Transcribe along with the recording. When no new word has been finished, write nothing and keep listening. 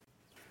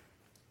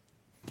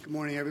Good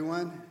morning,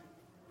 everyone.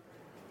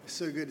 It's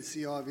so good to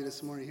see all of you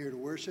this morning here to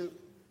worship.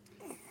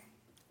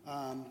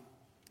 In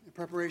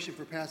preparation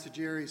for Pastor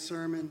Jerry's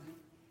sermon,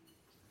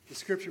 the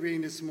scripture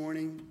reading this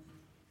morning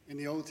in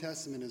the Old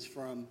Testament is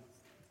from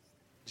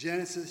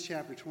Genesis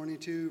chapter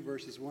 22,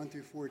 verses 1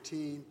 through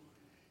 14,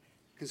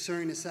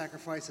 concerning the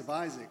sacrifice of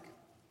Isaac.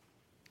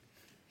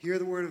 Hear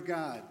the word of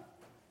God.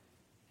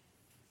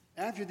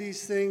 After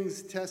these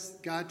things,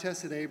 God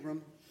tested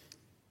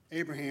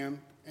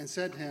Abraham, and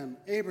said to him,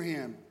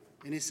 "Abraham,"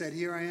 and he said,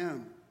 "Here I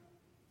am."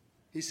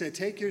 He said,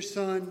 "Take your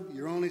son,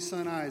 your only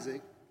son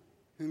Isaac,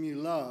 whom you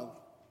love,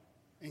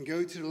 and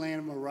go to the land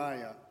of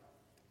Moriah,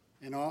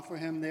 and offer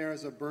him there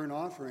as a burnt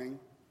offering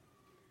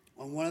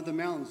on one of the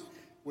mountains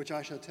which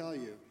I shall tell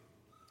you."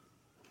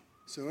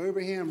 So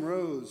Abraham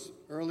rose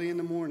early in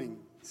the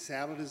morning,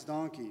 saddled his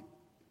donkey,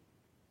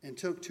 and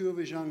took two of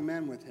his young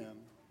men with him,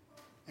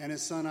 and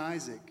his son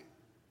Isaac.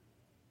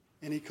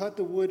 And he cut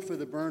the wood for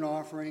the burnt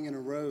offering and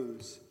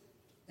arose,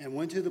 and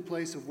went to the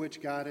place of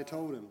which God had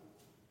told him.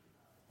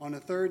 On the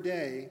third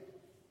day,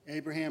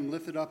 Abraham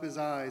lifted up his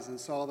eyes and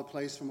saw the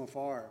place from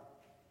afar.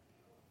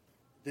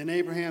 Then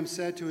Abraham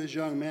said to his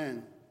young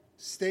men,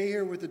 "Stay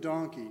here with the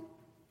donkey.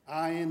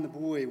 I and the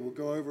boy will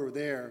go over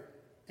there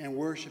and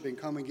worship and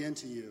come again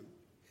to you."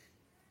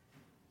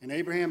 And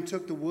Abraham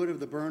took the wood of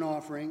the burnt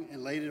offering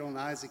and laid it on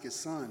Isaac his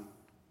son.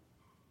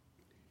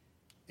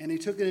 And he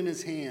took it in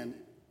his hand,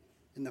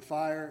 and the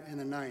fire and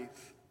the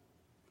knife.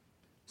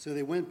 So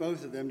they went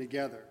both of them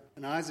together.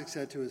 And Isaac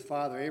said to his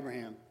father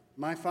Abraham,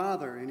 "My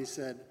father." And he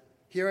said,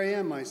 "Here I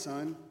am, my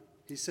son."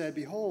 He said,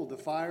 "Behold, the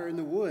fire and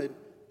the wood,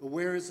 but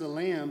where is the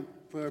lamb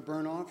for a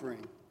burnt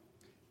offering?"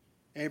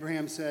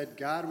 Abraham said,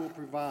 "God will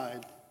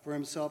provide for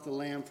himself the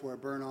lamb for a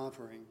burnt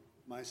offering,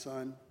 my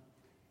son."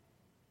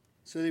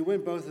 So they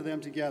went both of them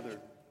together.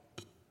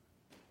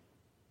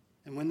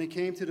 And when they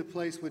came to the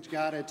place which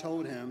God had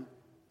told him,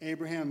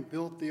 Abraham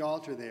built the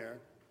altar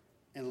there,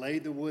 and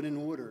laid the wood in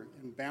order,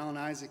 and bound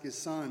Isaac his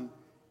son,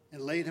 and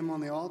laid him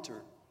on the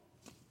altar,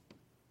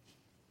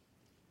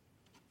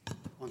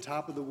 on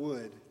top of the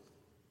wood.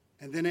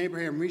 And then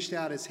Abraham reached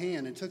out his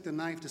hand and took the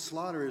knife to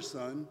slaughter his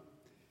son.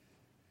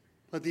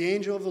 But the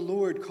angel of the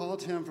Lord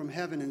called to him from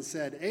heaven and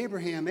said,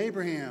 "Abraham,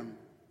 Abraham."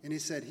 And he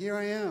said, "Here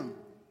I am."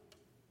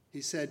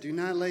 He said, "Do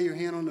not lay your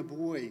hand on the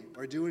boy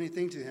or do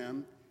anything to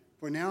him,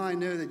 for now I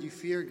know that you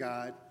fear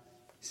God,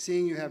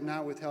 seeing you have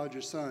not withheld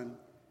your son,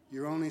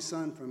 your only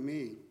son, from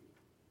me."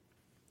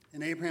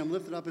 And Abraham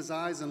lifted up his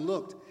eyes and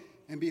looked,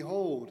 and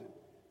behold,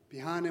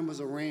 behind him was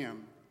a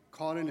ram,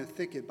 caught in a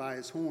thicket by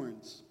his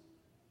horns.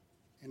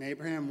 And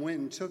Abraham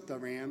went and took the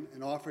ram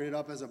and offered it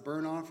up as a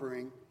burnt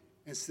offering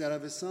instead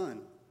of his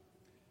son.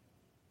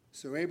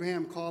 So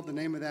Abraham called the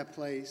name of that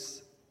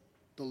place,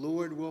 "The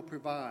Lord will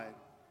provide."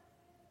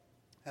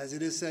 As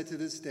it is said to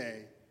this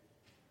day,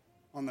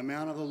 "On the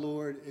mount of the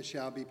Lord it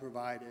shall be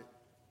provided."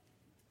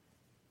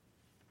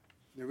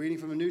 The reading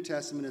from the New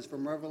Testament is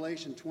from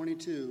Revelation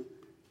 22,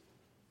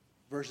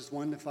 verses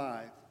 1 to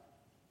 5.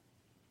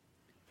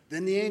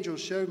 Then the angel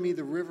showed me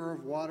the river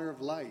of water of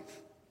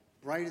life,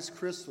 bright as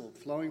crystal,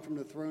 flowing from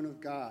the throne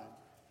of God,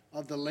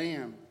 of the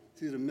Lamb,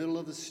 through the middle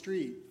of the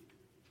street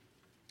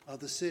of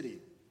the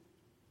city.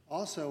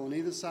 Also on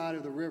either side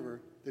of the river,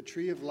 the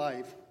tree of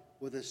life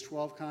with its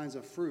 12 kinds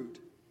of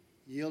fruit,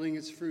 yielding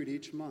its fruit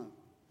each month.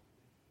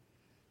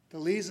 The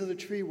leaves of the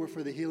tree were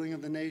for the healing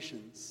of the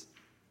nations.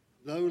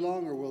 No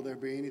longer will there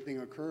be anything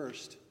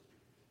accursed,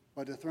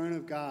 but the throne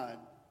of God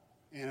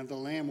and of the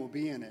Lamb will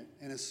be in it,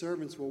 and his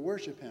servants will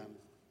worship him.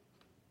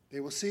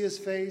 They will see his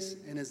face,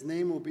 and his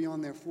name will be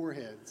on their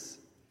foreheads.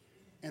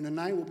 And the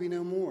night will be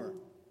no more.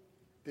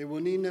 They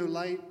will need no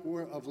light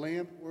of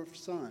lamp or of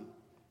sun,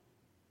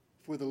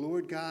 for the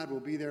Lord God will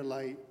be their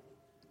light,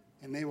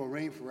 and they will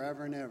reign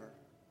forever and ever.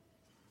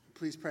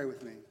 Please pray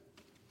with me.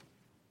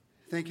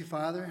 Thank you,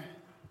 Father,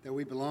 that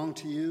we belong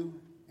to you,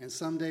 and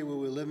someday we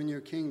will live in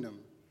your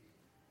kingdom.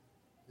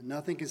 And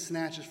nothing can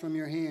snatch us from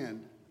your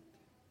hand.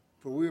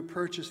 For we were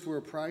purchased for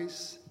a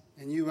price,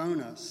 and you own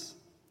us.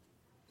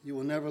 You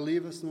will never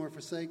leave us nor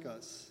forsake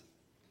us.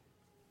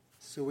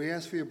 So we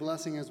ask for your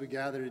blessing as we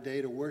gather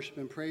today to worship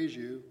and praise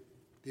you,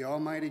 the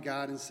Almighty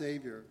God and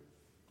Savior.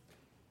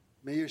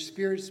 May your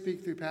Spirit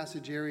speak through Pastor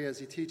Jerry as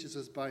he teaches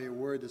us by your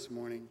word this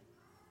morning.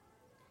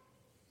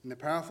 In the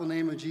powerful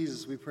name of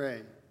Jesus we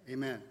pray.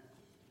 Amen.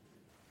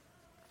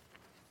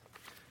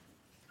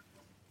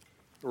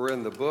 We're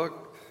in the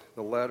book,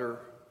 the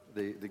letter,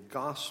 the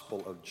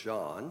Gospel of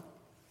John.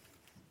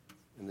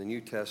 In the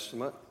New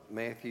Testament,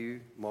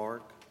 Matthew,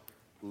 Mark,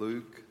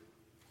 Luke,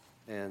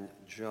 and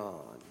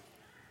John.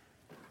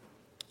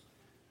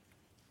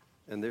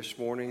 And this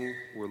morning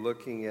we're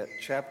looking at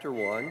chapter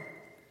 1,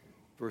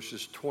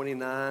 verses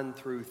 29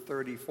 through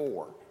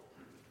 34.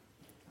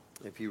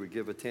 If you would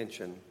give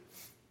attention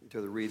to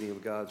the reading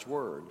of God's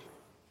Word.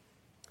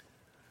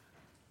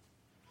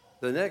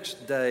 The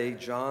next day,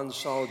 John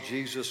saw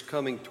Jesus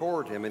coming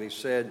toward him, and he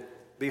said,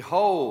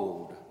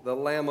 "Behold, the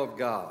Lamb of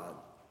God,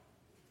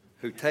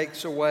 who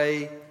takes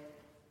away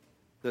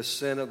the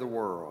sin of the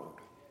world.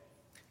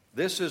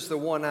 This is the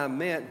one I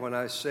meant when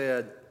I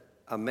said,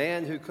 A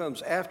man who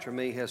comes after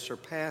me has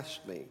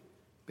surpassed me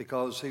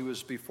because he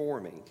was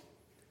before me.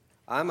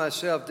 I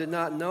myself did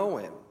not know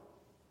him,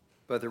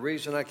 but the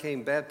reason I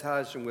came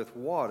baptizing with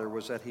water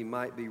was that he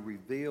might be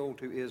revealed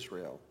to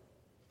Israel."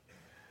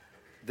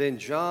 Then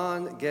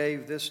John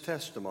gave this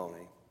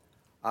testimony: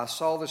 "I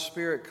saw the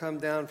Spirit come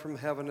down from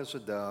heaven as a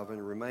dove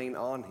and remain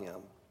on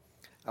him.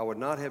 I would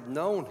not have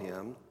known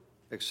him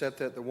except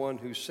that the one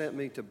who sent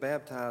me to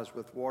baptize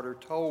with water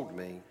told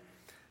me,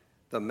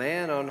 'The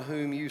man on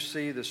whom you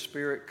see the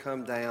Spirit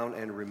come down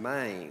and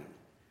remain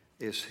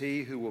is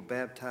he who will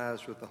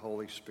baptize with the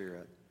Holy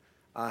Spirit.'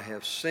 I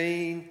have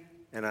seen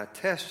and I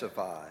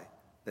testify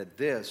that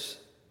this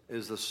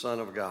is the Son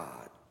of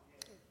God."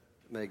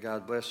 May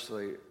God bless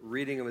the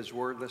reading of his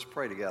word. Let's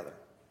pray together.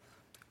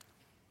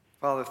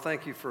 Father,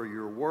 thank you for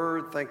your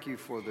word. Thank you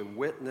for the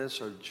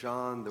witness of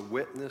John the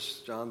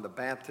witness, John the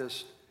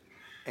Baptist,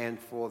 and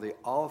for the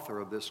author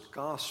of this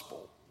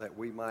gospel, that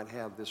we might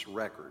have this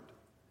record.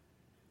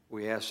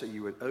 We ask that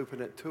you would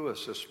open it to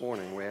us this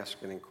morning. We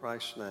ask it in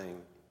Christ's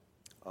name.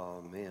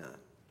 Amen.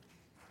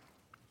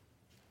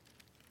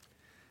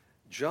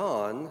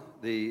 John,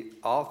 the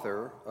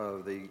author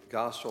of the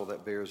gospel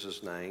that bears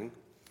his name,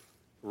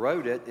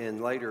 wrote it,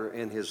 and later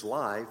in his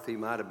life, he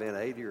might have been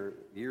 80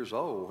 years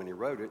old when he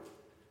wrote it,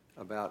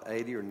 about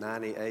 80 or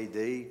 90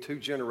 A.D., 2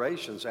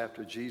 generations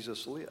after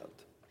Jesus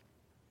lived.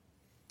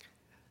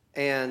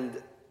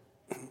 And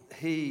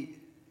he,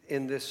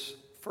 in this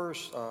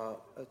first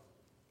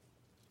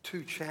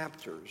 2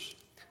 chapters,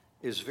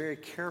 is very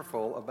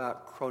careful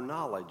about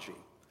chronology.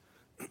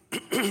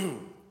 Excuse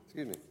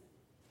me.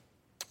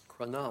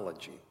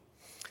 Chronology.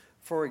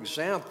 For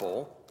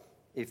example,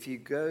 if you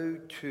go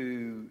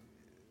to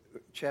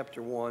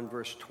chapter 1,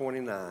 verse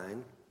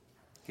 29,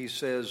 he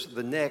says,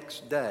 "the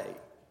next day."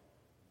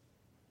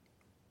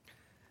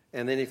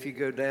 And then if you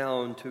go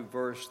down to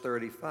verse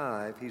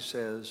 35, he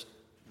says,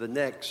 "the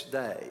next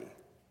day."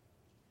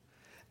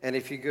 And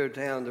if you go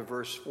down to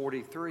verse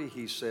 43,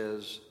 he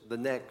says, "the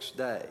next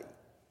day."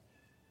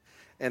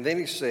 And then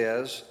he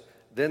says,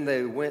 "then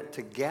they went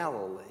to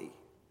Galilee."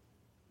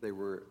 They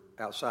were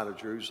outside of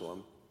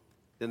Jerusalem.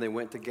 Then they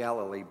went to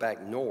Galilee,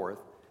 back north.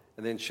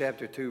 And then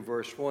chapter 2,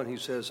 verse 1, he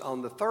says,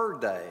 "on the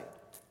 3rd day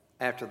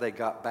after they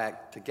got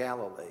back to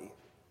Galilee."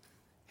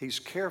 He's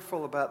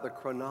careful about the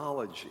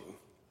chronology.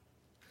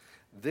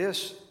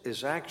 This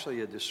is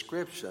actually a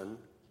description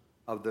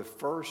of the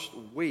first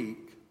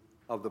week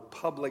of the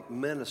public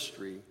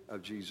ministry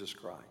of Jesus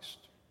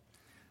Christ.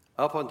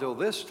 Up until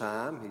this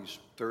time, he's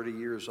 30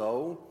 years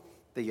old,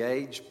 the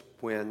age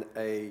when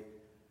a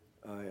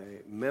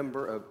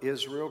member of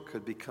Israel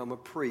could become a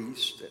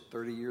priest at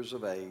 30 years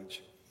of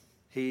age.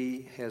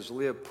 He has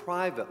lived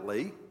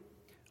privately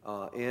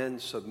in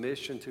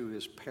submission to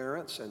his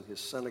parents and his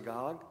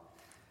synagogue,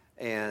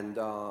 and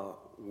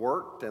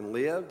worked and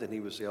lived, and he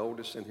was the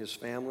oldest in his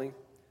family,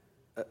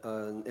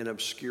 in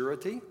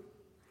obscurity.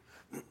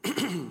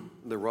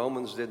 The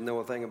Romans didn't know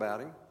a thing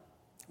about him.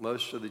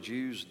 Most of the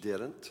Jews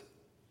didn't.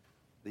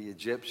 The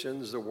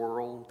Egyptians, the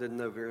world, didn't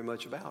know very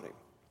much about him.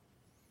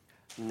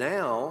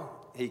 Now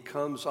he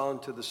comes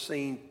onto the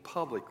scene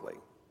publicly,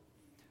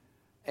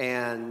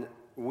 and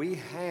we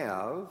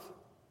have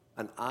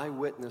an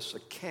eyewitness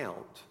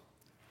account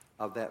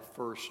of that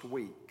first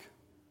week.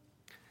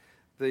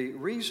 The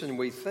reason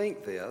we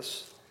think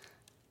this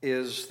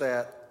is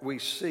that we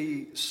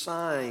see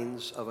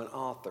signs of an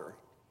author.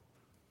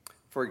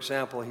 For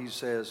example, he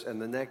says, "and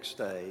the next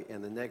day,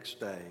 and the next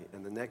day,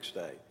 and the next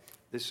day."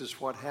 This is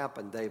what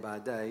happened day by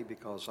day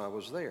because I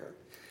was there.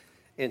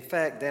 In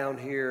fact, down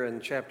here in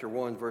chapter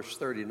 1, verse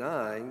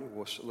 39,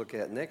 we'll look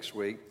at next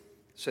week,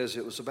 says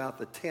it was about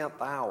the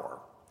 10th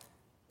hour.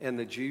 And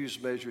the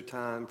Jews measure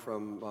time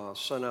from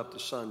sun up to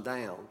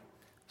sundown.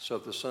 So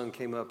if the sun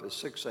came up at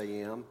 6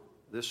 a.m.,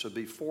 this would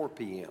be 4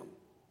 p.m.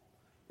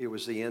 It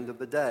was the end of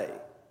the day.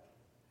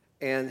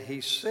 And he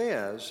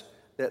says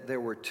that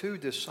there were 2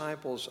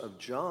 disciples of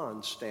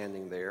John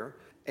standing there.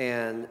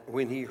 And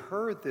when he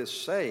heard this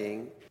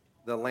saying,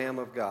 "the Lamb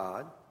of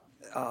God,"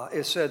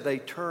 it said they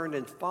turned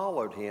and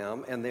followed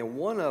him. And then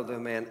one of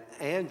them, and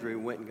Andrew,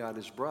 went and got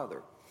his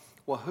brother.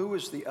 Well, who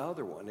was the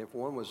other one? If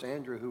one was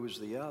Andrew, who was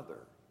the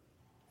other?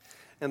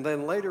 And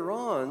then later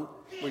on,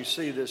 we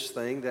see this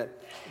thing that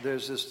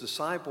there's this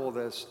disciple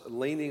that's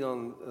leaning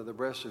on the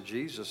breast of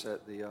Jesus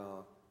at the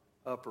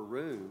upper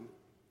room,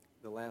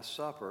 the Last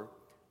Supper,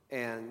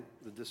 and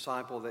the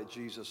disciple that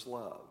Jesus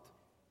loved.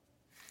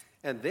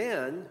 And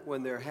then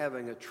when they're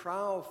having a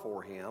trial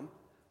for him,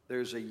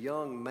 there's a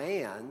young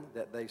man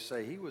that they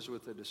say he was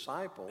with the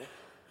disciple,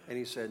 and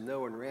he said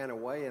no and ran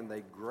away, and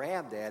they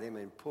grabbed at him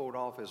and pulled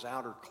off his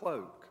outer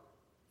cloak.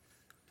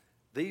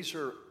 These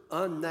are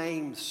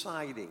unnamed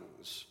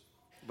sightings,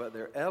 but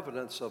they're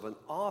evidence of an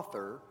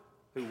author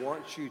who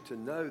wants you to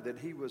know that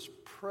he was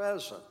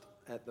present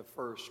at the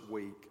first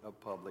week of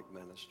public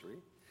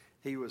ministry.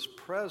 He was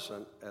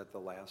present at the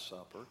Last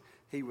Supper.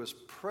 He was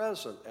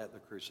present at the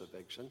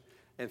crucifixion.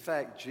 In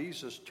fact,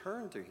 Jesus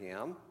turned to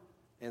him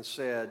and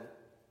said,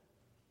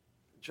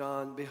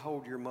 "John,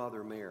 behold your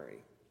mother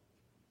Mary."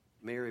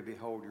 Mary,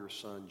 behold your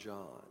son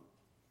John.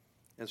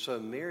 And so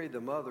Mary,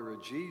 the mother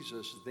of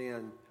Jesus,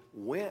 then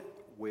went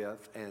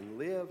with and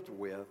lived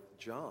with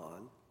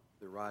John,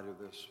 the writer of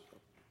this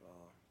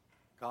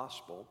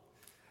gospel,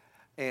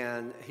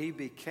 and he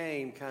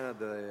became kind of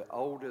the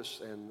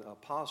oldest and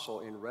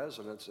apostle in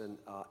residence in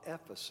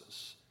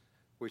Ephesus,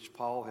 which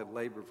Paul had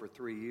labored for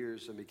 3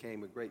 years and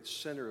became a great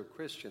center of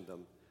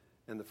Christendom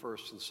in the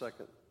first and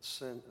second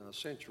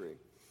century.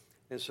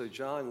 And so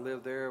John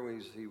lived there.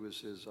 He was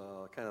his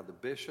kind of the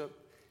bishop,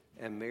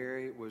 and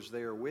Mary was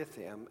there with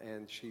him,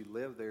 and she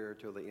lived there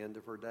till the end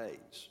of her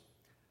days.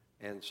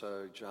 And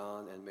so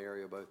John and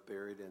Mary are both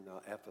buried in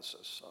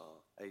Ephesus,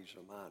 Asia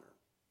Minor.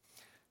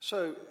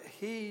 So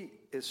he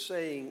is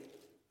saying,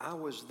 I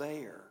was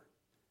there.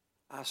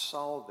 I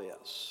saw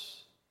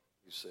this,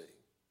 you see.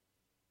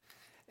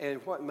 And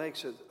what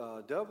makes it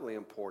doubly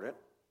important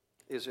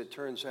is it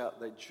turns out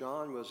that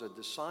John was a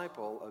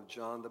disciple of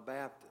John the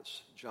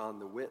Baptist, John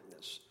the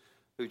Witness,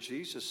 who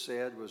Jesus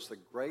said was the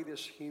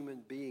greatest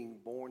human being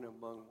born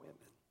among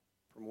women,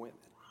 from women.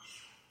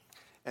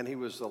 And he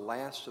was the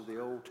last of the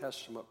Old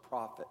Testament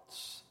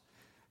prophets.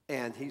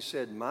 And he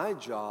said, my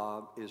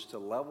job is to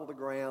level the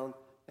ground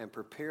and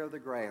prepare the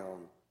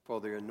ground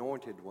for the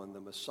anointed one, the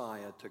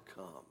Messiah, to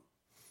come.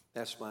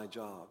 That's my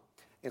job.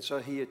 And so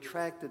he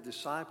attracted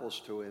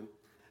disciples to him.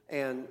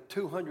 And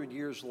 200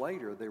 years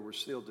later, there were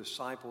still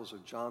disciples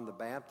of John the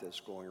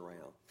Baptist going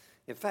around.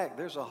 In fact,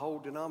 there's a whole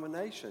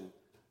denomination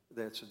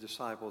that's the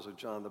disciples of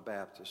John the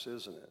Baptist,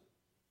 isn't it?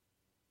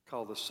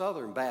 Called the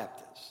Southern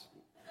Baptists.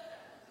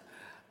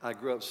 I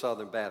grew up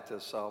Southern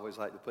Baptist, so I always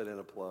like to put in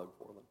a plug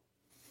for them.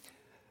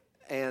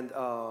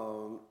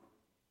 And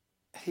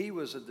he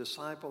was a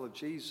disciple of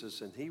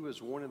Jesus, and he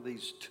was one of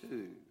these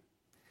two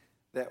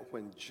that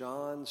when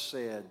John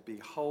said,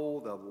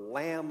 behold the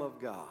Lamb of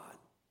God,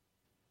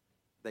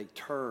 they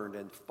turned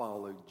and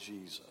followed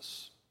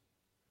Jesus.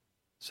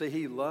 See,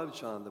 he loved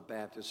John the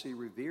Baptist. He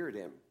revered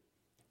him.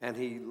 And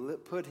he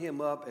put him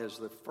up as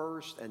the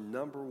first and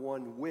number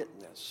one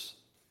witness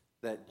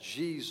that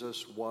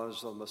Jesus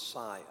was the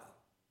Messiah.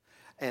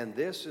 And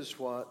this is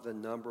what the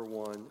number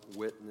one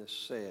witness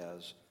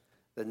says.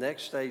 The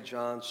next day,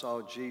 John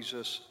saw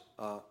Jesus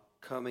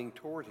coming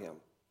toward him.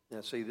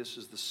 Now, see, this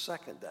is the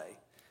second day.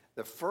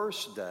 The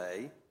first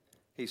day,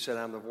 he said,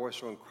 I'm the voice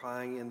of one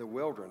crying in the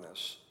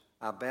wilderness.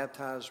 I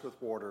baptize with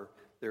water.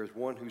 There is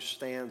one who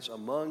stands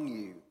among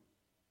you,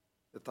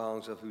 the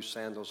thongs of whose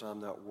sandals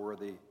I'm not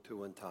worthy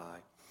to untie.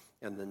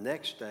 And the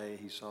next day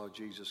he saw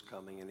Jesus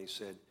coming, and he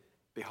said,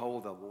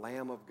 behold, the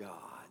Lamb of God.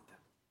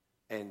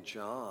 And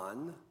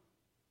John,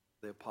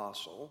 the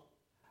apostle,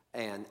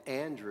 and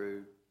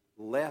Andrew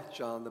left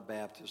John the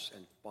Baptist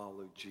and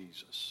followed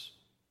Jesus.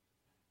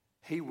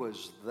 He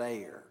was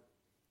there.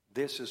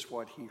 This is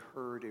what he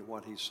heard and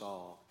what he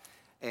saw.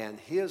 And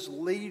his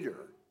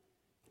leader,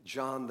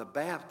 John the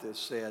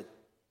Baptist, said,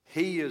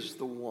 he is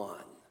the one.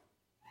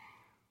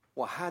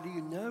 Well, how do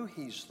you know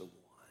he's the one?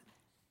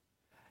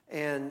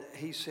 And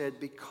he said,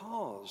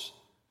 because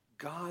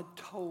God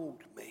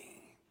told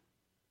me.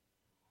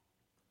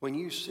 When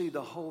you see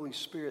the Holy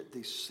Spirit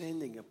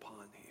descending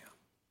upon him,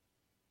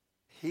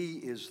 he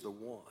is the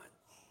one.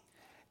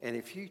 And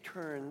if you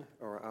turn,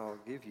 or I'll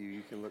give you,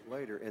 you can look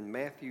later, in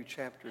Matthew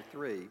chapter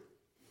 3,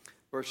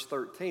 verse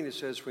 13, it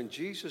says, when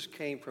Jesus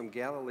came from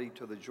Galilee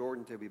to the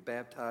Jordan to be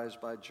baptized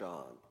by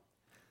John,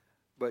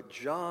 but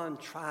John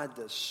tried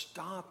to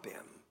stop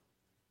him.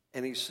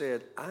 And he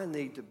said, I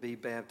need to be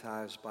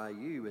baptized by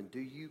you, and do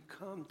you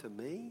come to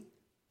me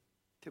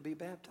to be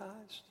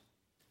baptized?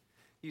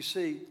 You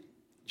see,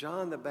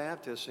 John the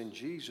Baptist and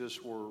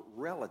Jesus were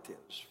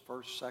relatives,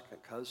 first,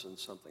 second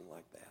cousins, something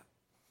like that.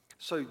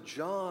 So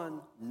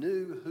John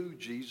knew who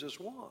Jesus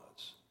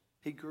was.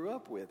 He grew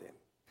up with him.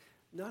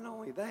 Not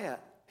only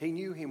that, he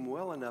knew him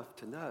well enough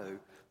to know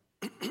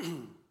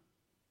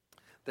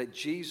that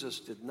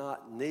Jesus did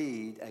not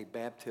need a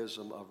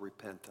baptism of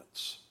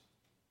repentance.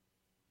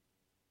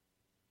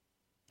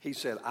 He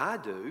said, I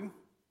do,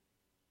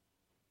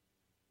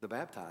 the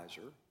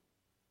baptizer,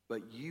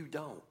 but you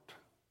don't.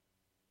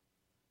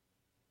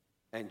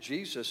 And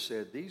Jesus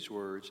said these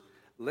words,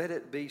 let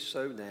it be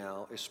so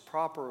now. It's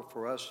proper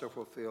for us to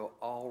fulfill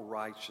all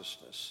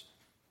righteousness.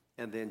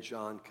 And then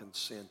John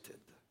consented.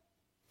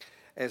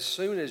 As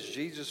soon as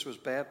Jesus was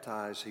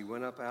baptized, he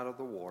went up out of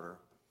the water.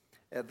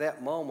 At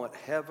that moment,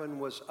 heaven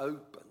was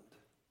opened,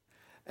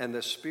 and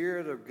the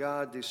Spirit of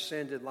God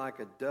descended like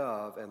a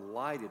dove and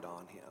lighted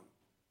on him.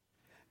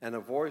 And a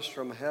voice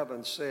from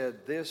heaven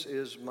said, this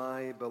is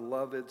my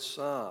beloved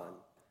Son,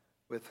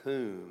 with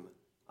whom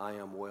I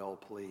am well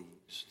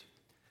pleased.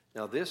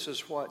 Now, this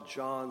is what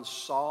John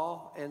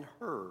saw and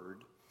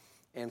heard,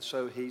 and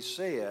so he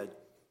said,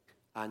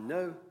 I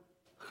know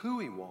who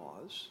he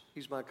was.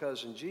 He's my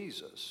cousin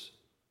Jesus.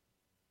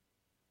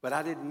 But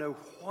I didn't know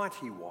what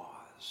he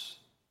was,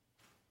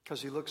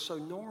 because he looked so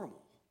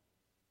normal.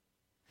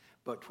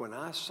 But when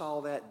I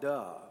saw that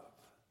dove,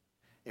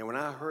 and when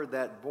I heard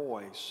that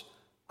voice,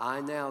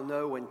 I now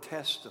know and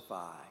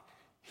testify,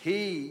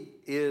 he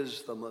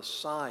is the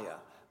Messiah,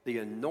 the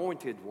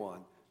anointed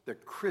one, the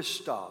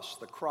Christos,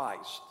 the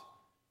Christ,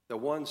 the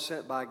one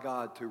sent by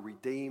God to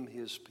redeem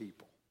his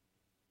people.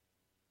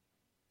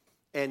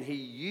 And he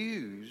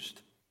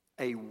used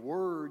a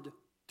word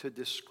to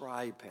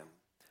describe him,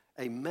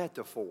 a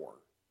metaphor.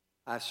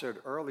 I said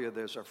earlier,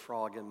 there's a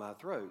frog in my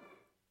throat.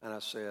 And I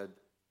said,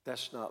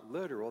 that's not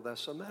literal,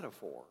 that's a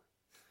metaphor.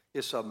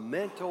 It's a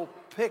mental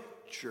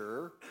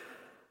picture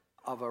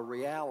of a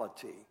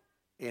reality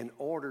in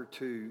order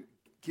to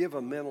give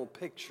a mental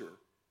picture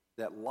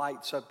that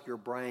lights up your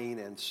brain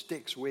and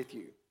sticks with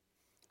you.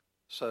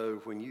 So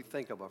when you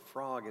think of a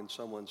frog in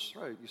someone's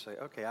throat, you say,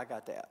 okay, I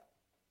got that.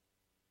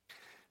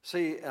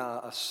 See,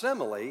 a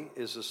simile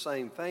is the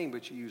same thing,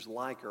 but you use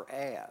like or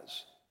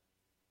as.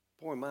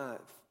 Boy, my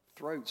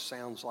throat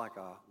sounds like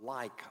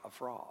a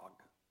frog.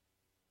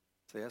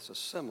 See, that's a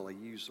simile.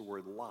 You use the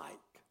word like.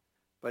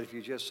 But if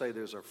you just say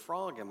there's a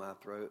frog in my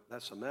throat,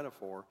 that's a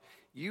metaphor.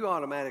 You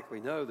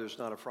automatically know there's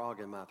not a frog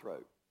in my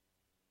throat.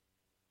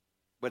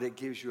 But it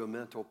gives you a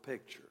mental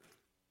picture.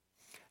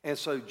 And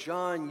so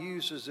John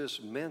uses this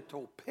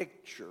mental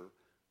picture,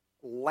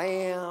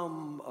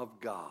 Lamb of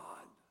God.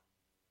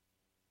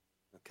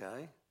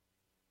 Okay?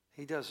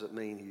 He doesn't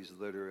mean he's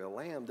literally a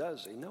lamb,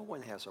 does he? No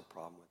one has a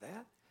problem with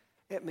that.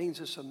 It means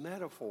it's a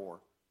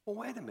metaphor. Well,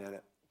 wait a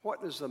minute.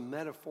 What does the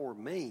metaphor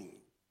mean?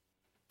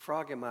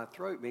 Frog in my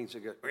throat means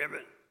it goes,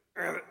 ribbit,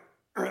 ribbit,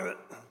 ribbit.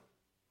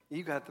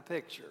 You got the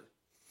picture.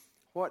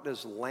 What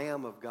does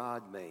Lamb of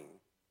God mean?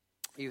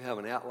 You have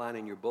an outline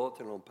in your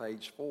bulletin on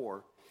page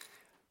 4.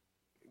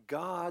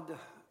 God,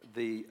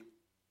 the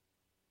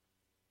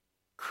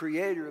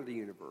creator of the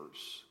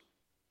universe,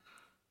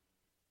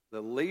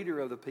 the leader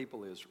of the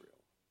people of Israel,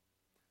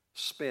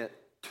 spent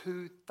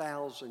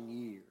 2,000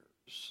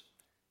 years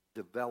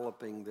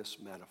developing this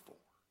metaphor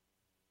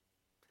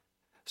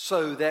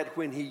so that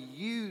when he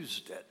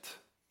used it,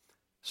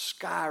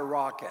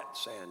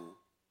 skyrockets and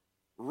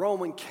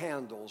Roman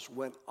candles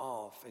went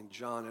off in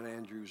John and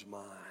Andrew's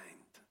mind,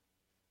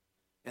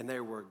 and they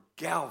were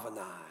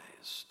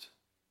galvanized.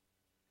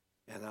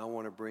 And I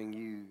want to bring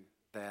you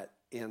that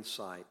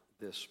insight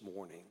this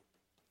morning.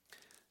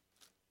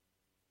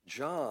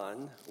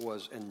 John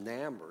was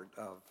enamored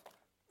of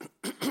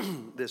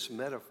this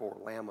metaphor,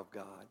 Lamb of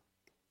God.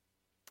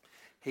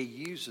 He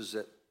uses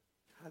it,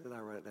 how did I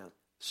write it down?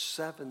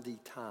 70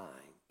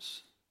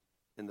 times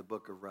in the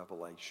book of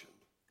Revelation.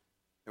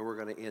 And we're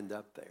going to end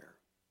up there.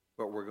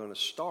 But we're going to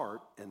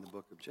start in the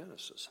book of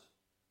Genesis.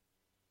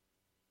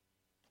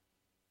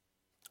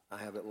 I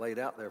have it laid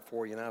out there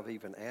for you, and I've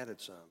even added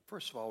some.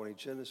 First of all, in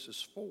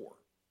Genesis 4,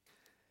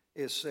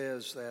 it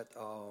says that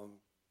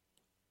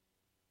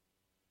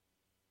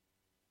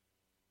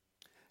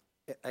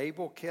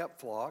Abel kept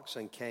flocks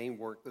and Cain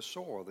worked the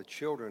soil, the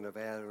children of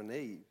Adam and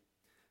Eve.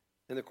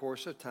 In the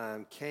course of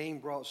time, Cain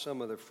brought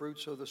some of the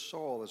fruits of the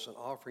soil as an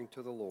offering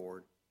to the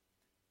Lord,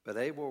 but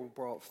Abel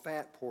brought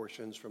fat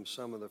portions from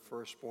some of the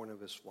firstborn of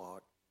his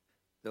flock.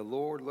 The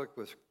Lord looked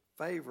with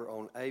favor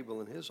on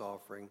Abel and his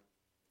offering,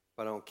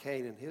 but on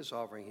Cain and his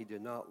offering he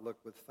did not look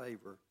with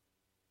favor.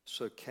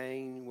 So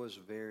Cain was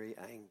very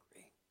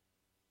angry.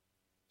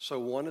 So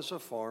one is a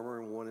farmer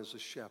and one is a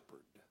shepherd.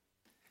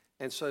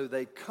 And so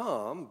they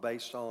come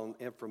based on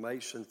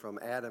information from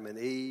Adam and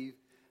Eve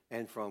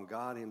and from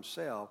God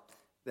himself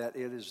that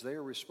it is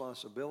their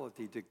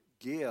responsibility to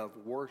give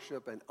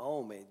worship and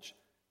homage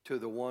to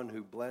the one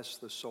who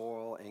blessed the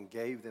soil and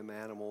gave them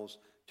animals,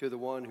 to the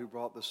one who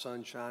brought the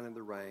sunshine and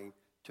the rain,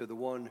 to the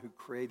one who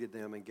created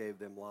them and gave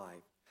them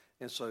life.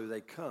 And so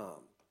they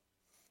come.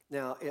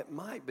 Now, it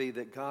might be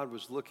that God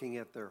was looking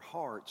at their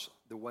hearts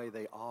the way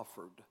they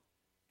offered.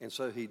 And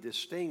so he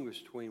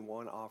distinguished between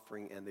one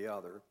offering and the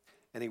other.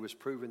 And he was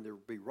proven to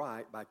be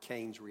right by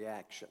Cain's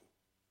reaction.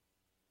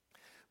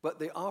 But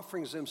the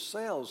offerings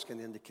themselves can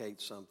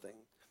indicate something.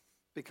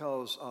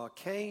 Because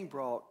Cain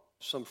brought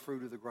some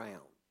fruit of the ground.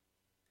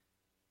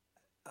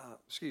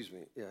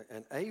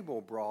 And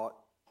Abel brought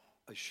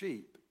a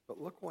sheep.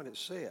 But look what it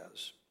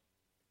says.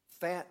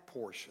 Fat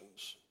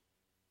portions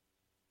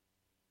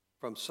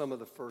from some of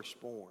the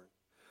firstborn.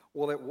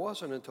 Well, it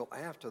wasn't until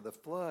after the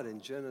flood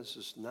in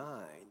Genesis 9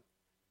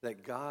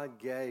 that God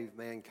gave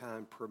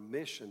mankind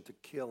permission to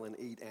kill and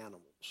eat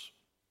animals.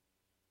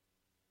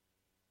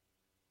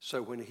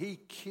 So when he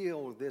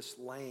killed this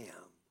lamb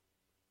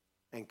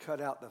and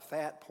cut out the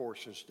fat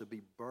portions to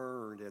be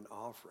burned in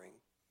offering,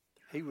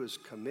 he was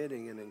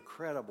committing an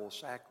incredible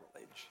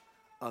sacrilege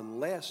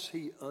unless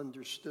he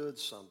understood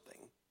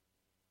something.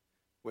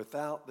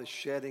 Without the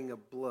shedding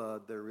of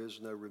blood, there is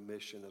no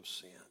remission of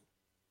sin.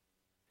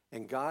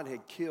 And God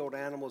had killed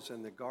animals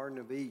in the Garden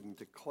of Eden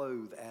to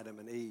clothe Adam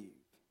and Eve.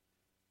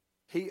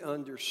 He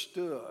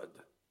understood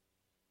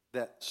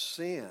that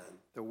sin,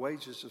 the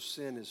wages of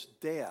sin is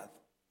death,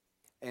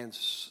 and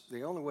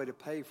the only way to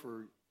pay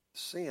for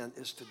sin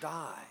is to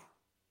die.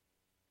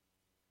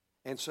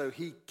 And so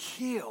he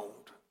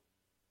killed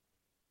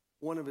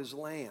one of his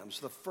lambs,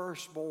 the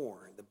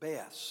firstborn, the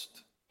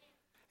best,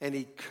 and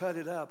he cut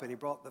it up and he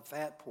brought the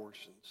fat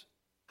portions.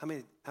 How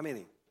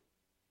many?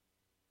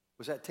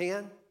 Was that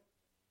 10?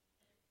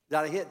 Did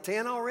I hit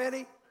 10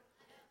 already?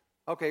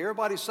 Okay,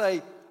 everybody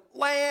say,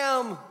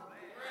 lamb.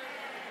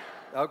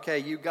 Okay,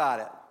 you got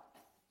it.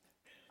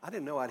 I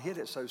didn't know I'd hit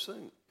it so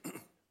soon.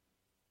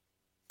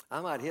 I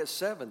might hit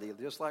 70,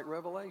 just like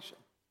Revelation.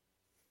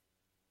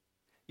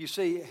 You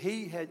see,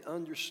 he had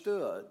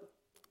understood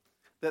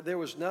that there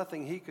was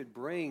nothing he could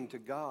bring to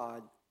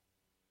God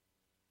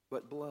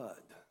but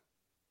blood.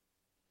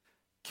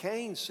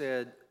 Cain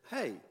said,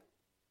 hey,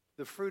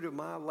 the fruit of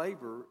my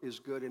labor is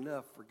good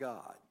enough for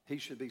God. He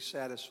should be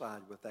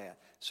satisfied with that.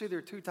 See, there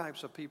are two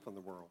types of people in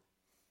the world.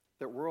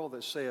 The world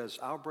that says,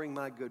 I'll bring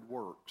my good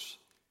works.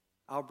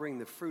 I'll bring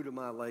the fruit of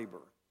my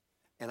labor.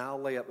 And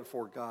I'll lay it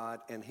before God,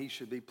 and he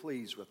should be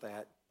pleased with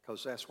that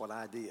because that's what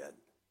I did.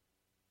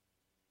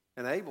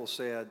 And Abel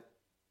said,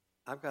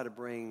 I've got to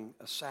bring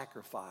a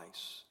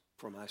sacrifice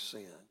for my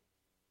sin.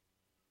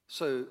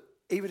 So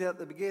even at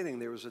the beginning,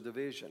 there was a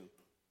division.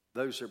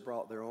 Those that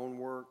brought their own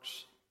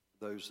works,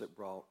 those that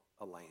brought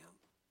a lamb.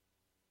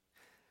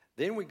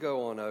 Then we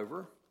go on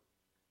over,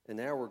 and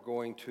now we're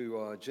going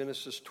to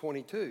Genesis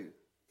 22.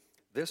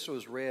 This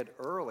was read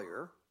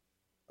earlier.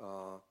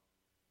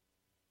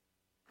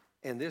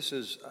 And this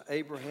is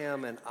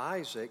Abraham and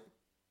Isaac.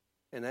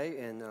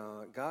 And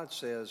God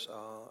says,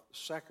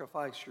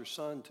 sacrifice your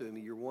son to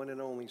me, your one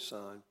and only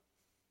son.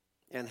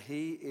 And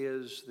he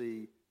is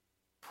the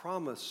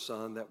promised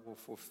son that will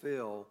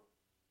fulfill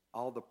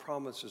all the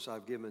promises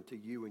I've given to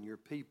you and your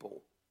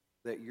people,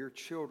 that your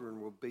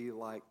children will be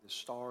like the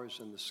stars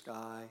in the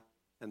sky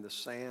and the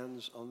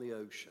sands on the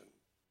ocean.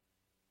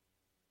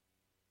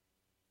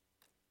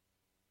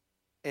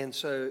 And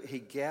so he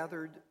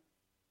gathered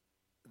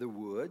the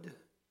wood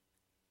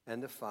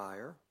and the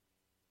fire,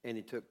 and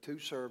he took 2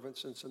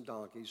 servants and some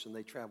donkeys, and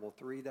they traveled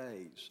 3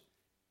 days.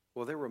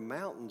 Well, there were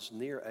mountains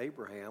near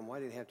Abraham. Why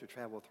did he have to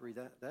travel 3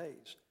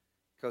 days?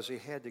 Because he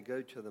had to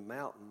go to the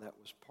mountain that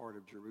was part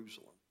of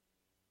Jerusalem.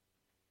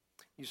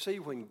 You see,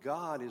 when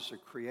God is the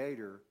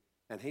creator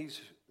and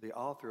he's the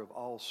author of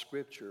all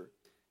Scripture,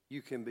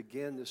 you can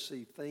begin to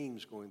see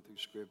themes going through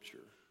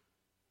Scripture.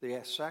 The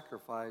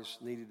sacrifice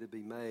needed to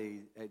be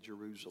made at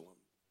Jerusalem.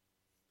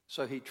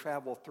 So he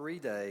traveled 3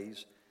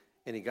 days,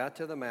 and he got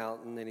to the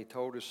mountain, and he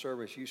told his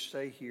servants, you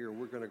stay here,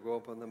 we're going to go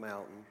up on the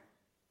mountain.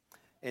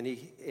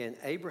 And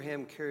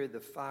Abraham carried the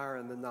fire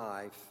and the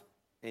knife,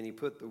 and he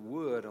put the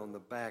wood on the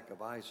back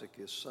of Isaac,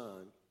 his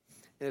son.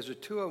 And as the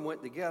two of them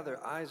went together,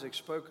 Isaac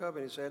spoke up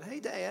and he said, hey,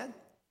 Dad.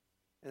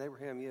 And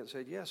Abraham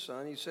said, yes,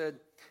 son. He said,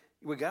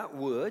 we got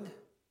wood,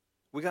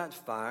 we got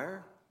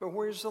fire, but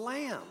where's the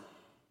lamb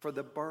for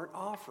the burnt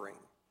offering?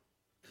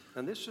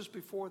 And this is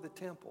before the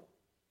temple.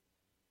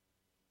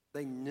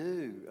 They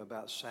knew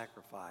about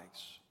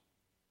sacrifice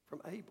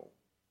from Abel.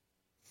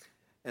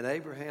 And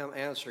Abraham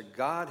answered,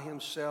 God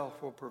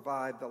himself will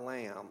provide the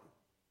lamb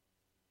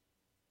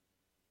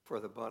for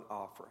the burnt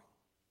offering.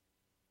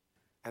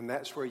 And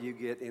that's where you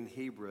get in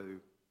Hebrew,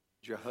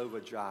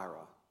 Jehovah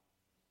Jireh.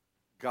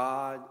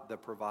 God the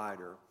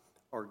provider,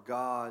 or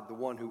God the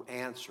one who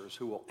answers,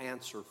 who will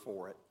answer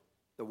for it,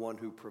 the one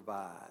who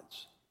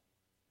provides.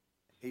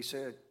 He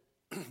said,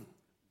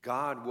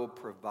 God will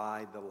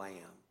provide the lamb.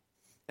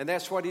 And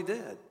that's what he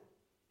did.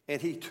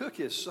 And he took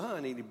his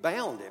son and he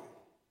bound him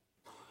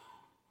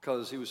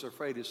because he was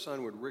afraid his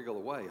son would wriggle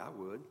away. I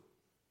would.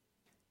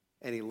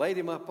 And he laid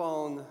him up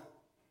on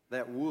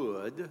that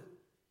wood,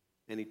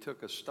 and he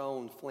took a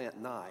stone flint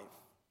knife.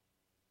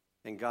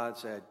 And God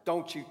said,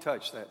 don't you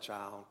touch that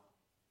child.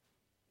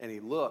 And he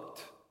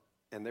looked,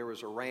 and there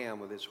was a ram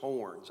with his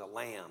horns, a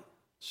lamb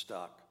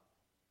stuck.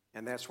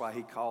 And that's why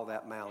he called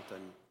that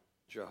mountain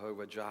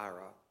Jehovah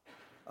Jireh.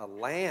 A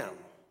lamb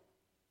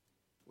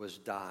was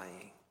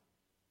dying.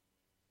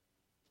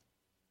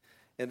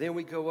 And then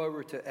we go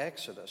over to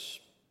Exodus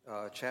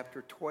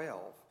chapter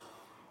 12.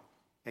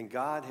 And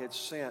God had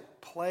sent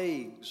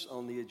plagues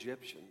on the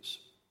Egyptians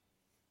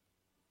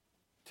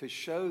to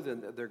show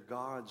them that their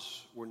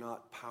gods were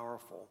not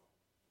powerful.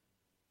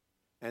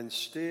 And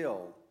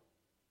still,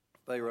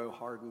 Pharaoh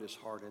hardened his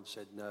heart and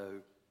said, no,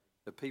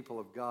 the people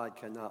of God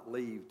cannot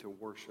leave to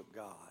worship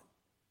God.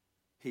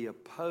 He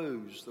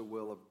opposed the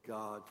will of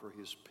God for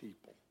his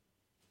people.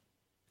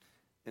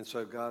 And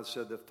so God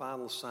said, the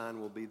final sign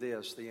will be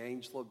this: the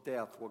angel of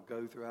death will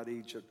go throughout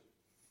Egypt,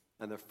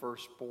 and the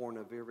firstborn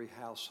of every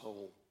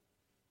household,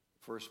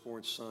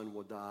 firstborn son,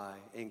 will die,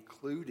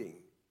 including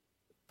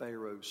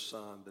Pharaoh's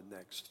son, the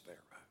next Pharaoh.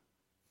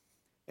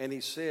 And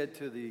he said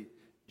to the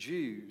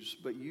Jews,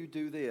 but you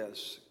do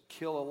this: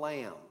 kill a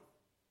lamb,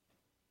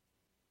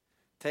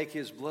 take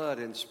his blood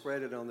and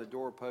spread it on the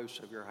doorposts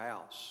of your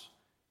house.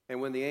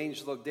 And when the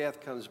angel of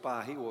death comes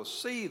by, he will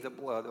see the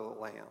blood of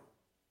the lamb,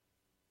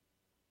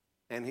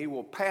 and he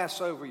will pass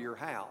over your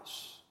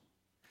house.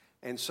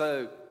 And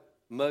so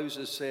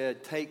Moses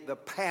said, take the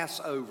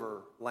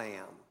Passover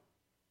lamb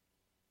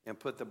and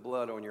put the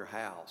blood on your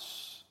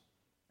house.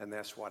 And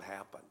that's what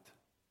happened.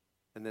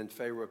 And then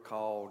Pharaoh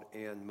called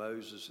in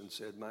Moses and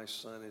said, my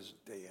son is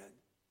dead.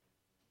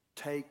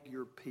 Take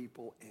your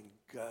people and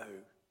go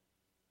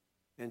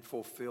and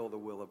fulfill the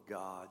will of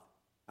God.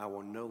 I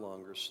will no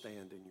longer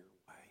stand in your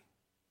way.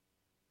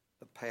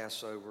 The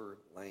Passover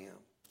lamb.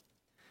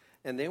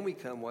 And then we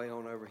come way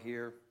on over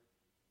here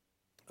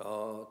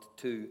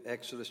to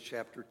Exodus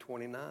chapter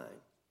 29.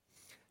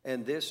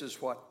 And this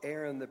is what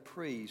Aaron the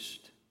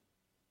priest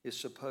is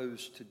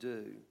supposed to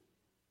do.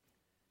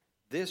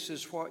 This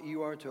is what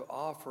you are to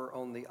offer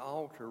on the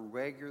altar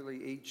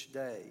regularly each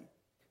day: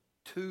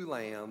 2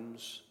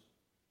 lambs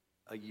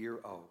a year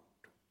old.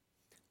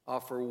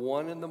 Offer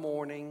one in the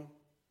morning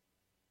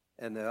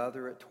and the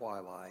other at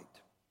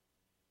twilight.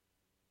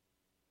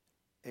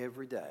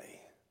 Every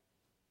day,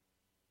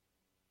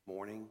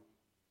 morning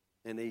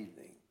and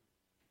evening,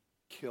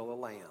 kill a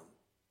lamb,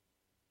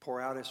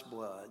 pour out its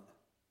blood,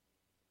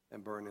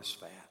 and burn its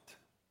fat.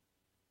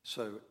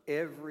 So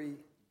every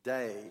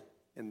day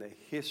in the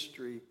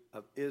history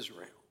of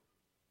Israel,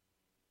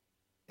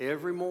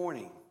 every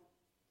morning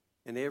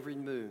and every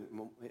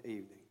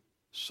evening,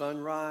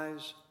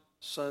 sunrise,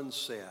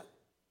 sunset,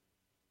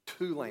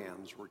 2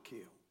 lambs were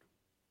killed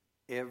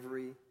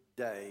every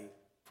day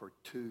for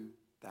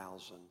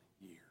 2,000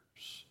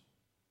 years.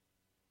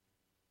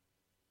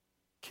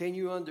 Can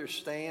you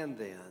understand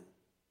then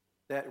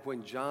that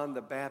when John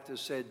the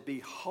Baptist said,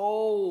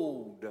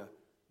 "Behold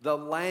the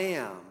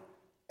Lamb,"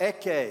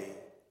 Eke,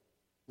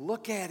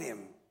 look at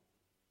him,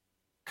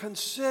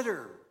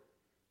 consider,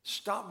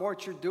 stop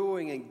what you're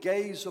doing and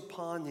gaze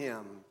upon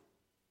him.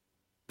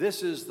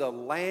 This is the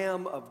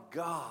Lamb of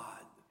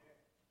God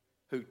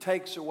who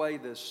takes away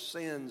the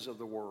sins of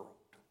the world.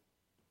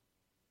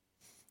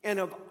 And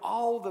of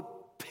all the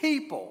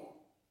people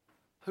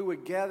who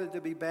had gathered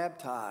to be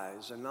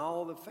baptized, and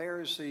all the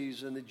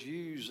Pharisees and the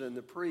Jews and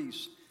the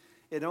priests,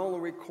 it only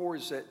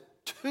records that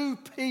 2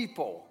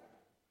 people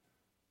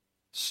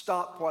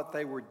stopped what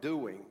they were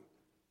doing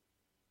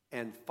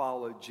and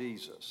followed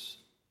Jesus,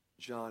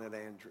 John and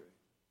Andrew.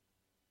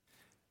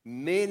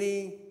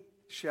 Many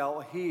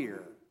shall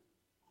hear,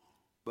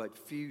 but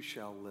few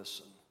shall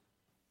listen.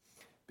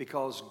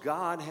 Because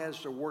God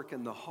has to work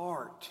in the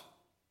heart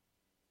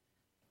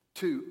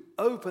to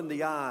open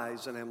the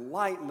eyes and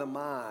enlighten the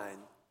mind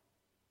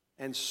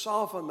and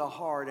soften the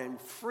heart and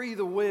free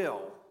the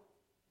will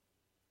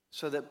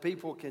so that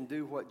people can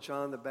do what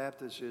John the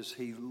Baptist is.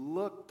 He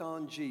looked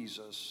on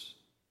Jesus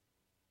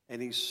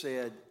and he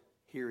said,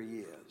 "Here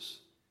he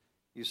is."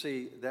 You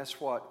see, that's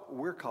what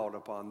we're called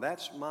upon.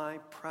 That's my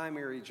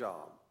primary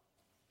job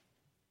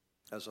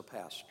as a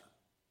pastor.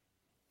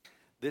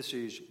 This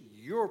is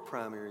your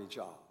primary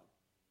job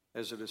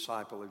as a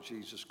disciple of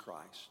Jesus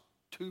Christ.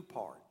 2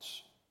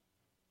 parts.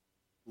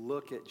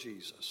 Look at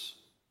Jesus.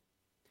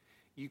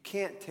 You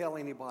can't tell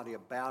anybody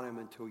about him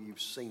until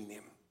you've seen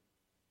him.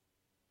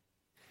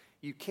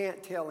 You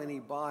can't tell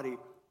anybody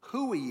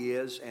who he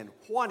is and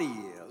what he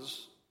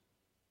is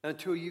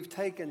until you've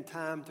taken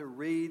time to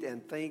read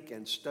and think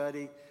and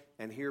study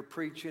and hear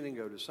preaching and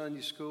go to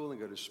Sunday school and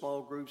go to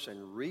small groups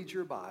and read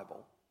your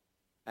Bible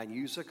and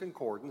use a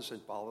concordance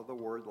and follow the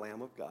word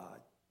Lamb of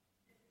God.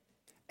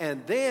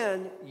 And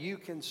then you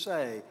can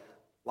say,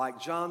 like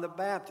John the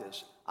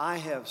Baptist, "I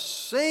have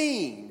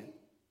seen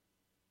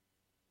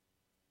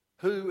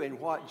who and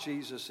what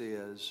Jesus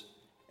is,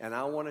 and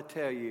I want to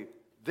tell you,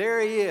 there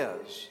he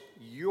is,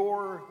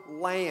 your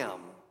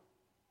Lamb.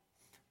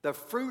 The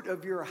fruit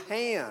of your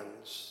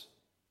hands,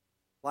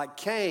 like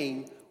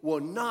Cain, will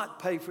not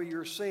pay for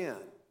your sin.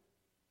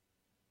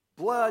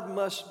 Blood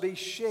must be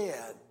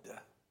shed.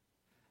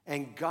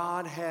 And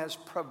God has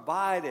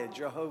provided,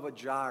 Jehovah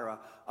Jireh,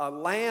 a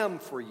lamb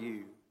for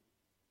you.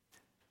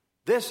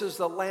 This is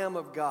the Lamb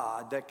of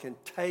God that can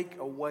take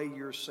away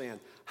your sin."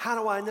 How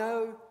do I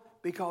know?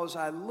 Because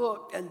I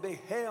looked and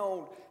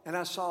beheld and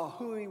I saw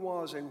who he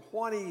was and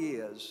what he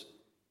is,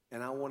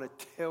 and I want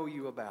to tell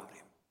you about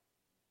him.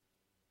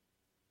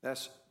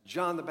 That's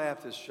John the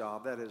Baptist's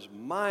job. That is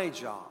my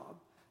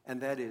job,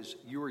 and that is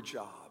your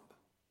job.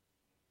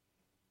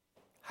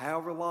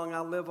 However long I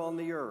live on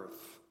the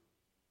earth,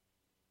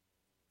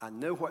 I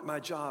know what my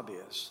job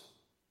is.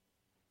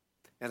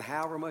 And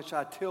however much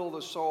I till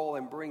the soil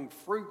and bring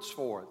fruits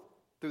forth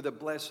through the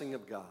blessing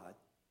of God,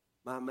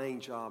 my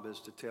main job is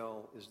to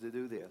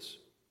do this.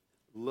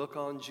 Look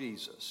on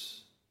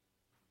Jesus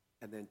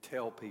and then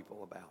tell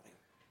people about him.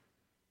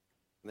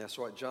 And that's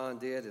what John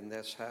did, and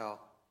that's how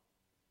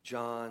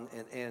John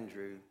and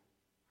Andrew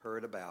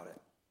heard about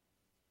it.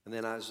 And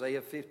then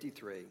Isaiah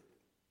 53.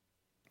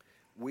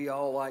 "We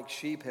all like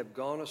sheep have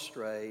gone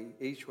astray.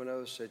 Each one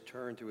of us had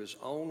turned to his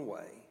own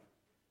way.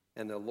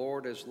 And the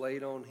Lord has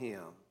laid on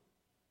him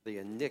the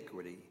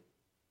iniquity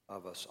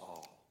of us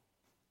all."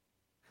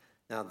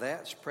 Now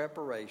that's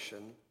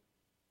preparation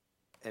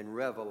and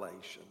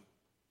revelation.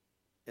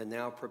 And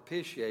now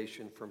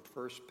propitiation from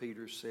 1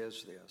 Peter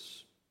says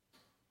this.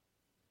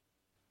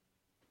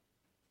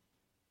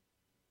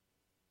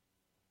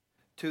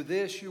 "To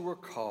this you were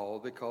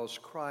called because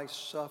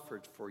Christ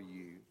suffered for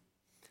you,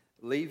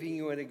 leaving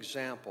you an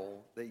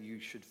example that you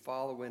should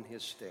follow in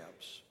his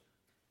steps.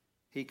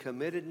 He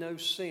committed no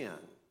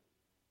sin,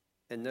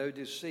 and no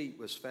deceit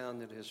was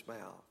found in his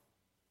mouth.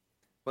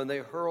 When they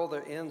hurled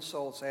their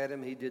insults at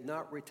him, he did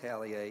not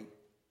retaliate.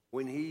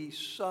 When he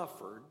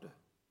suffered,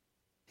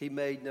 he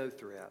made no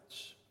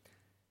threats.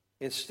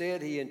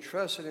 Instead, he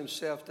entrusted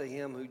himself to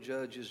him who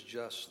judges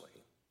justly.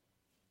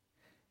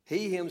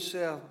 He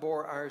himself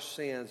bore our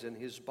sins in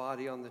his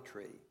body on the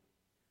tree,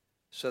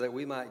 so that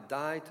we might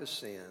die to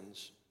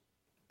sins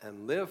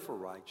and live for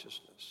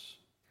righteousness.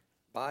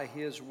 By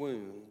his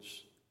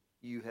wounds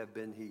you have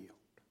been healed.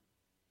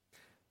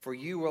 For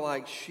you were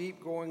like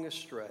sheep going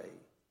astray,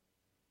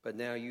 but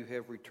now you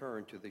have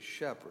returned to the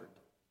shepherd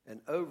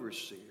and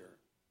overseer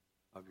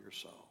of your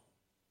soul.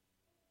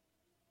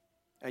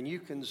 And you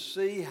can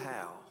see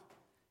how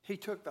he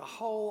took the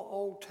whole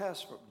Old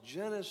Testament,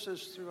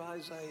 Genesis through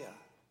Isaiah,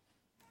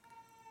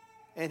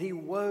 and he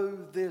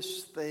wove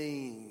this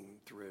theme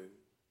through.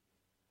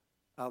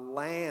 A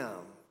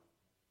lamb,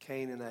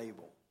 Cain and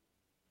Abel.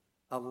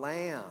 A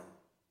lamb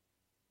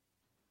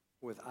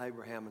with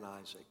Abraham and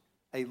Isaac.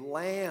 A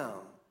lamb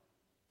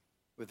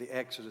with the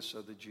exodus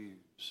of the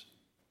Jews.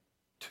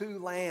 2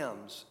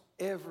 lambs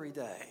every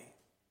day.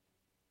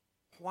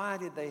 Why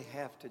did they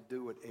have to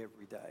do it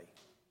every day?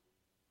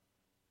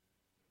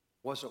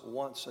 Wasn't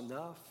once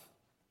enough?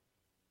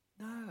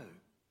 No.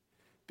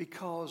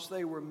 Because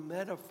they were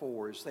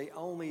metaphors. They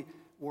only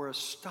were a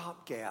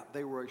stopgap.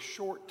 They were a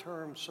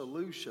short-term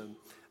solution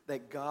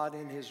that God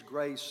in his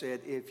grace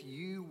said, if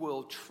you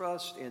will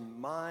trust in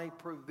my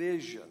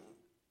provision,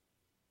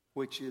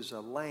 which is a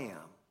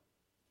lamb,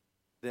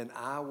 then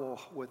I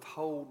will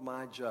withhold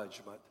my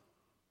judgment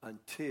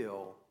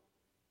until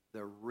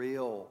the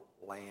real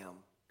lamb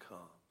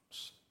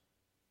comes.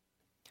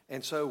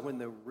 And so when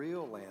the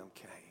real lamb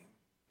came,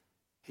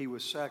 he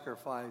was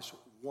sacrificed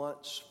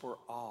once for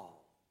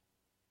all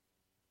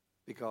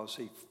because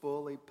he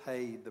fully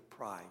paid the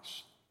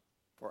price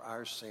for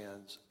our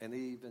sins and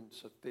even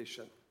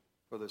sufficient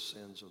for the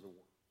sins of the world.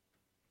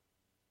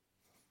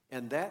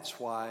 And that's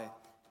why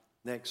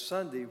next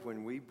Sunday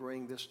when we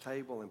bring this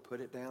table and put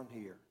it down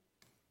here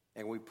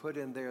and we put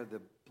in there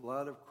the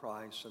blood of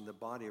Christ and the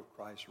body of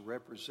Christ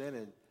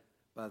represented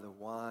by the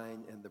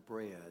wine and the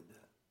bread,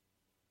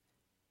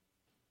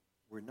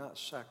 we're not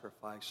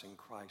sacrificing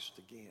Christ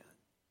again.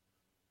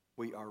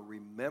 We are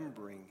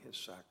remembering his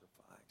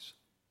sacrifice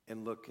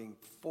and looking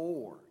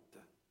forward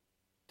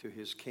to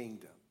his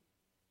kingdom.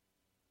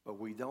 But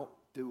we don't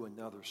do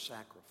another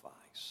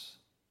sacrifice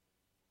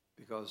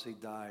because he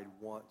died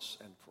once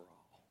and for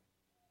all.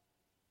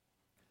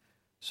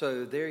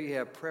 So there you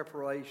have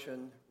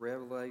preparation,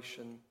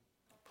 revelation,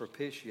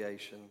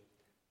 propitiation.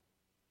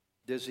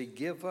 Does he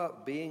give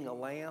up being a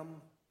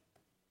lamb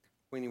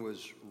when he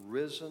was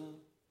risen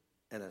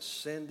and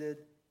ascended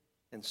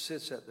and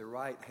sits at the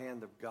right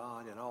hand of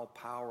God in all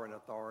power and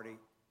authority,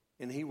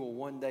 and he will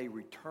one day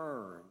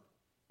return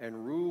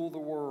and rule the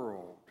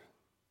world?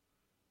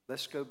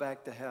 Let's go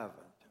back to heaven.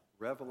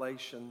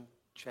 Revelation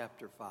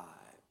chapter 5.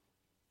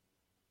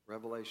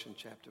 Revelation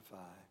chapter 5.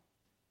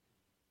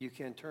 You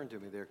can turn to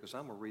me there because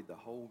I'm going to read the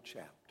whole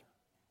chapter.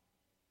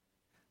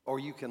 Or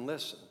you can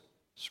listen.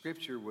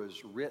 Scripture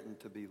was written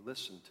to be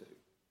listened to.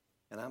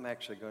 And I'm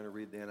actually going to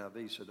read the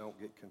NIV, so don't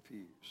get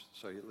confused.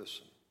 So you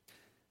listen.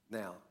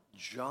 Now,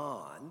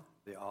 John,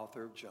 the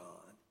author of John,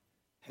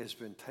 has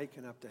been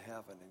taken up to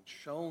heaven and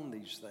shown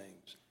these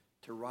things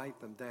to write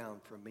them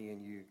down for me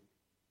and you.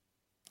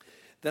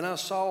 Then I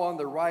saw on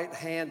the right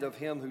hand of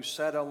him who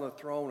sat on the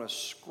throne a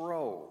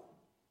scroll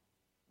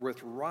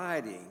with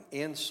writing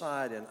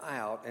inside and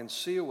out and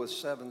sealed with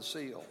 7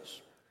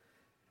 seals.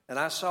 And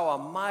I saw a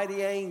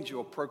mighty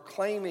angel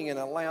proclaiming in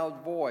a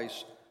loud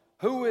voice,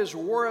 "Who is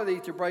worthy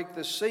to break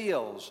the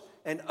seals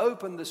and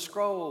open the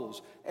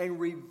scrolls and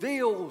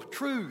reveal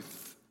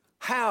truth,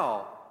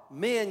 how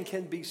men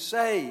can be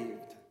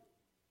saved?"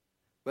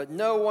 But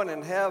no one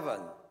in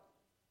heaven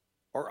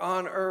or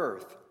on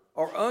earth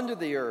or under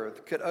the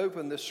earth could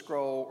open the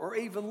scroll or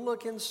even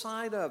look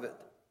inside of it.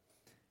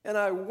 And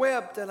I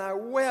wept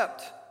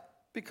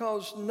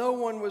because no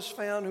one was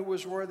found who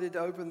was worthy to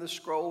open the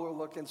scroll or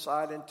look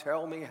inside and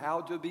tell me how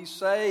to be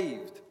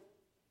saved.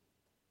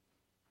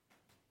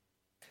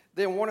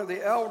 Then one of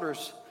the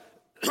elders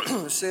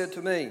said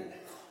to me,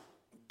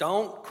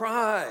 "Don't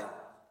cry.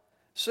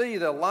 See,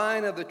 the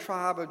Lion of the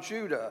tribe of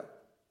Judah,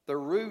 the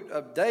Root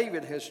of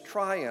David, has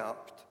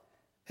triumphed.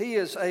 He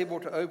is able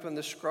to open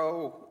the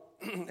scroll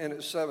and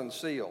its 7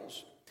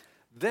 seals."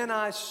 Then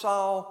I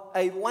saw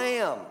a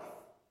lamb,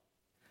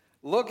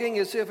 looking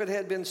as if it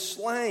had been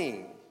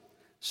slain,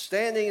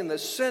 standing in the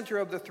center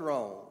of the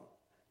throne,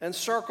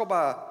 encircled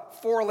by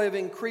 4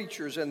 living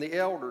creatures and the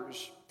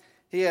elders.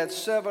 He had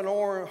 7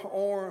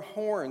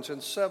 horns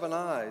and 7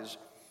 eyes,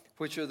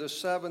 which are the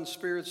 7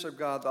 spirits of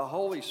God, the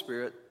Holy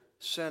Spirit,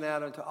 sent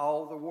out into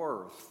all the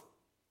earth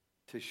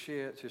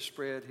to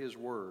spread his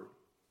word.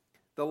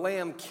 The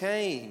Lamb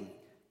came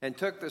and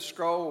took the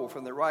scroll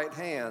from the right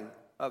hand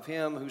of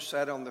him who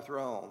sat on the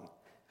throne.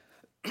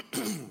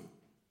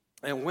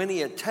 And when he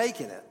had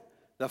taken it,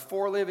 the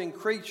 4 living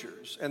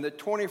creatures and the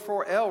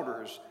 24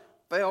 elders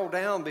fell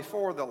down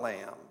before the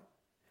Lamb.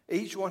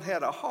 Each one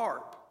had a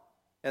harp,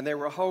 and they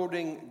were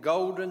holding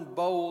golden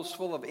bowls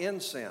full of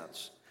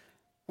incense,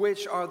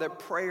 which are the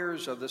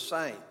prayers of the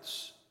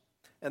saints.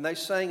 And they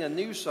sang a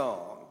new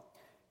song.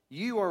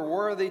 You are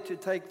worthy to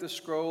take the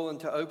scroll and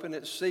to open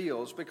its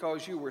seals,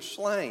 because you were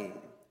slain,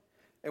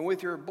 and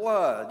with your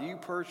blood you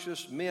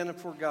purchased men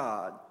for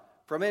God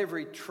from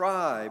every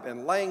tribe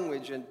and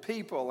language and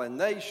people and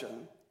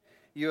nation.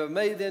 You have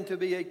made them to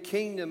be a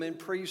kingdom and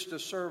priests to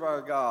serve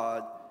our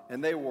God,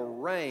 and they will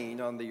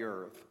reign on the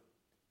earth.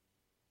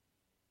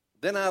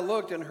 Then I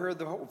looked and heard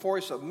the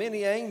voice of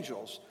many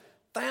angels,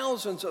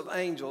 thousands of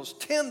angels,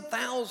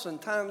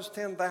 10,000 times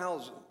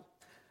 10,000.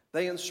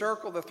 They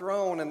encircled the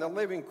throne and the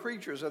living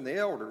creatures and the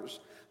elders,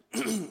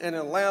 and in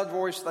a loud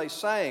voice they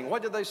sang.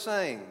 What did they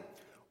sing?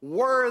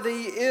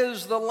 Worthy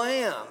is the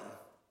Lamb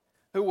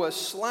who was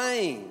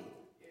slain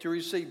to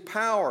receive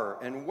power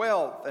and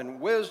wealth and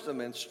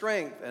wisdom and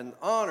strength and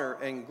honor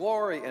and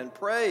glory and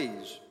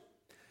praise.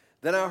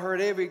 Then I heard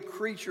every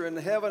creature in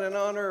heaven and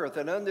on earth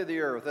and under the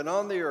earth and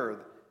on the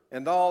earth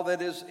and all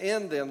that is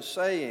in them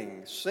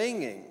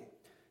singing,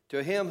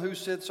 to him who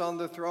sits on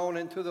the throne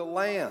and to the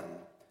Lamb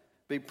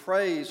be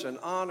praise and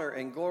honor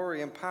and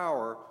glory and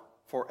power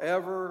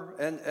forever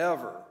and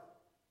ever.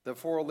 The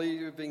four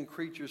living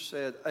creatures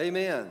said,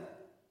 Amen.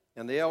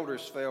 And the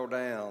elders fell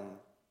down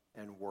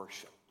and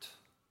worshiped.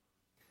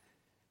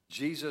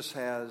 Jesus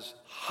has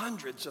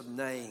hundreds of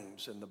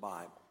names in the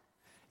Bible.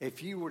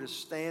 If you were to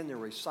stand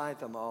and recite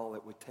them all,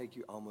 it would take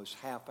you almost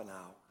half an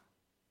hour.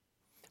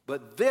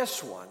 But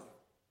this one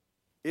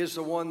is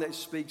the one that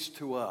speaks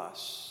to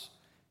us,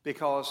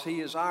 because he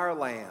is our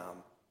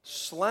Lamb,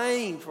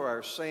 slain for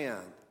our sin,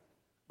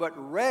 but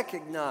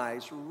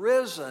recognized,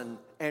 risen,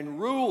 and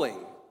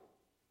ruling.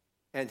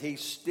 And he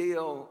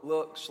still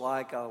looks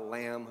like a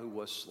lamb who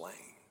was slain.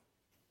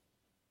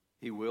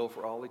 He will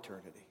for all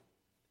eternity.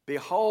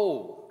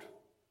 Behold,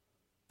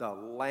 the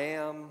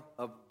Lamb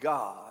of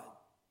God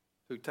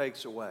who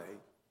takes away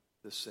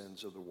the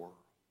sins of the world.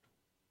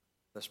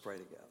 Let's pray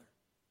together.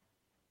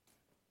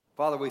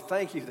 Father, we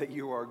thank you that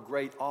you are a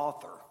great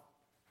author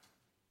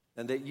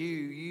and that you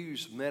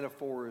use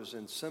metaphors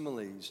and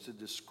similes to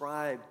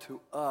describe to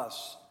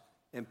us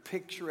in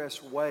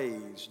picturesque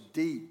ways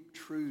deep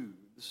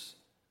truths.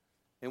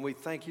 And we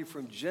thank you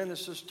from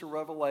Genesis to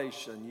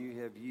Revelation,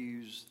 you have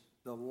used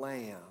the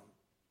Lamb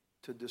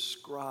to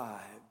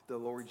describe the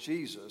Lord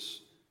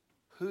Jesus,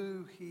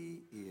 who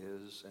he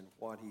is and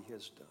what he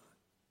has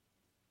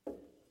done.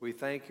 We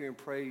thank you and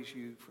praise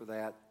you for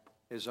that,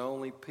 as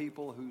only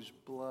people whose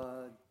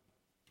blood,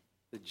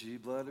 the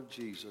blood of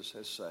Jesus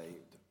has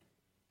saved,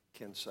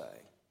 can say,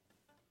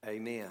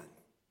 Amen.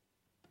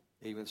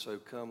 Even so,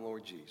 come,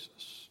 Lord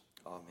Jesus.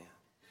 Amen.